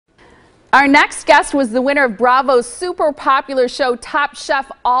Our next guest was the winner of Bravo's super popular show Top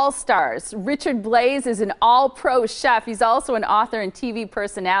Chef All-Stars. Richard Blais is an all-pro chef. He's also an author and TV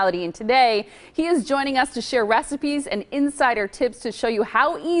personality, and today he is joining us to share recipes and insider tips to show you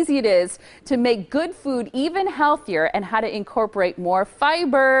how easy it is to make good food even healthier and how to incorporate more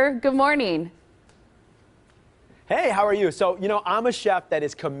fiber. Good morning. Hey, how are you? So, I'm a chef that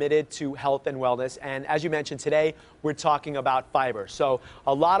is committed to health and wellness, and as you mentioned today, we're talking about fiber. So,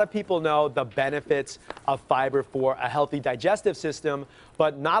 a lot of people know the benefits of fiber for a healthy digestive system,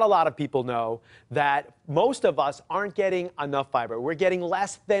 but not a lot of people know that most of us aren't getting enough fiber. We're getting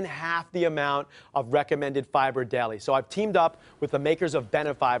less than half the amount of recommended fiber daily. So, I've teamed up with the makers of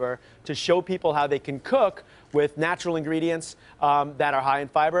Benefiber to show people how they can cook with natural ingredients that are high in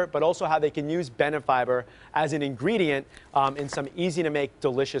fiber, but also how they can use Benefiber as an ingredient in some easy-to-make,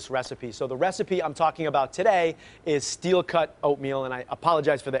 delicious recipes. So the recipe I'm talking about today is steel-cut oatmeal, and I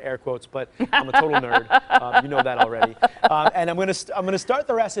apologize for the air quotes, but I'm a total nerd. You know that already. And I'm gonna start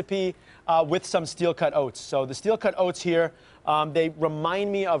the recipe with some steel-cut oats. So the steel-cut oats here, they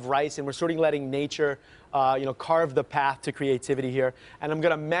remind me of rice, and we're sort of letting nature carve the path to creativity here. And I'm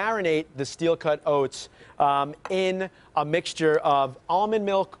going to marinate the steel-cut oats in a mixture of almond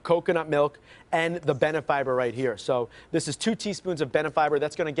milk, coconut milk, and the Benefiber right here. So this is 2 teaspoons of Benefiber.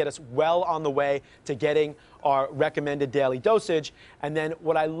 That's going to get us well on the way to getting our recommended daily dosage. And then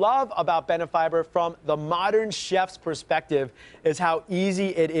what I love about Benefiber from the modern chef's perspective is how easy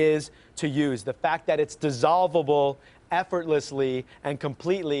it is to use. The fact that it's dissolvable effortlessly and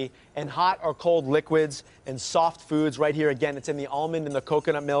completely in hot or cold liquids and soft foods. Right here, again, it's in the almond and the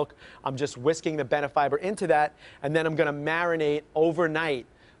coconut milk. I'm just whisking the Benefiber into that, and then I'm going to marinate overnight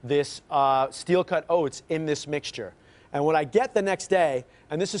this steel-cut oats in this mixture. And what I get the next day,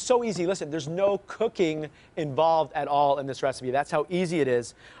 and this is so easy, listen, there's no cooking involved at all in this recipe. That's how easy it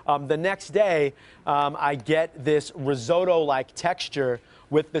is. The next day, I get this risotto-like texture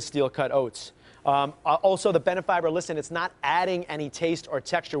with the steel-cut oats. Also, the Benefiber, listen, it's not adding any taste or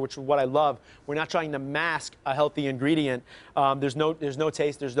texture, which is what I love. We're not trying to mask a healthy ingredient. There's no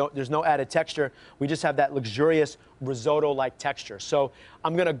taste, there's no added texture. We just have that luxurious risotto-like texture. So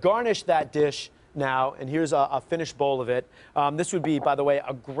I'm going to garnish that dish now, and here's a finished bowl of it. This would be, by the way,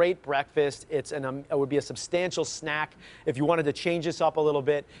 a great breakfast. It would be a substantial snack. If you wanted to change this up a little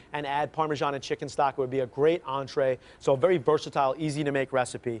bit and add Parmesan and chicken stock, it would be a great entree. So a very versatile, easy to make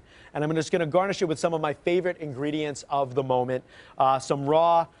recipe. And I'm just going to garnish it with some of my favorite ingredients of the moment. Some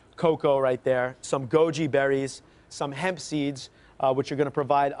raw cocoa right there, some goji berries, some hemp seeds, which are going to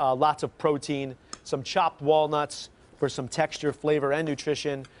provide lots of protein, some chopped walnuts for some texture, flavor, and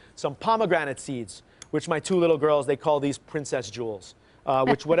nutrition, some pomegranate seeds, which my 2 little girls, they call these princess jewels,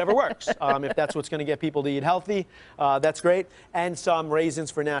 which whatever works. If that's what's going to get people to eat healthy, that's great. And some raisins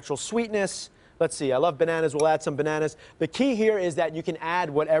for natural sweetness. Let's see, I love bananas. We'll add some bananas. The key here is that you can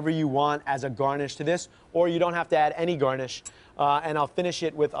add whatever you want as a garnish to this, or you don't have to add any garnish. And I'll finish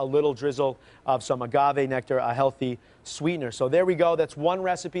it with a little drizzle of some agave nectar, a healthy sweetener. So there we go. That's one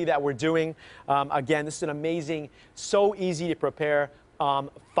recipe that we're doing. Again, this is an amazing, so easy to prepare,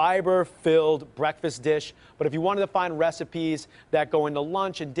 fiber-filled breakfast dish. But if you wanted to find recipes that go into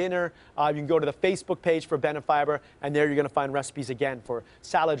lunch and dinner, you can go to the Facebook page for Benefiber, and there you're going to find recipes again for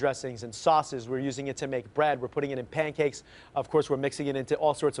salad dressings and sauces. We're using it to make bread. We're putting it in pancakes. Of course, we're mixing it into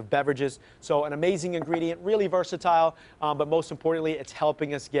all sorts of beverages. So an amazing ingredient, really versatile, but most importantly, it's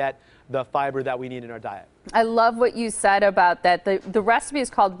helping us get the fiber that we need in our diet. I love what you said about that. The recipe is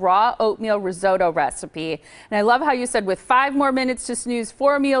called Raw Oatmeal Risotto Recipe. And I love how you said with 5 more minutes to snooze,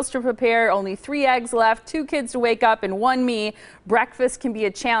 4 meals to prepare, only 3 eggs left, 2 kids to wake up, and 1 me. Breakfast can be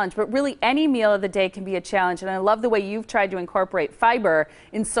a challenge, but really any meal of the day can be a challenge. And I love the way you've tried to incorporate fiber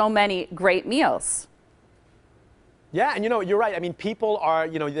in so many great meals. Yeah, and you're right. I mean, people are,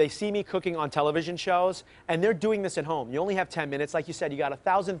 they see me cooking on television shows, and they're doing this at home. You only have 10 minutes. Like you said, you got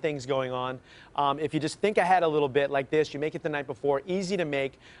 1,000 things going on. If you just think ahead a little bit like this, you make it the night before, easy to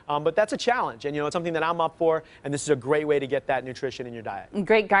make, but that's a challenge. And, it's something that I'm up for, and this is a great way to get that nutrition in your diet. And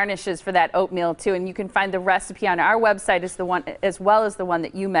great garnishes for that oatmeal, too. And you can find the recipe on our website as well as the one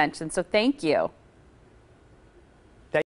that you mentioned. So thank you.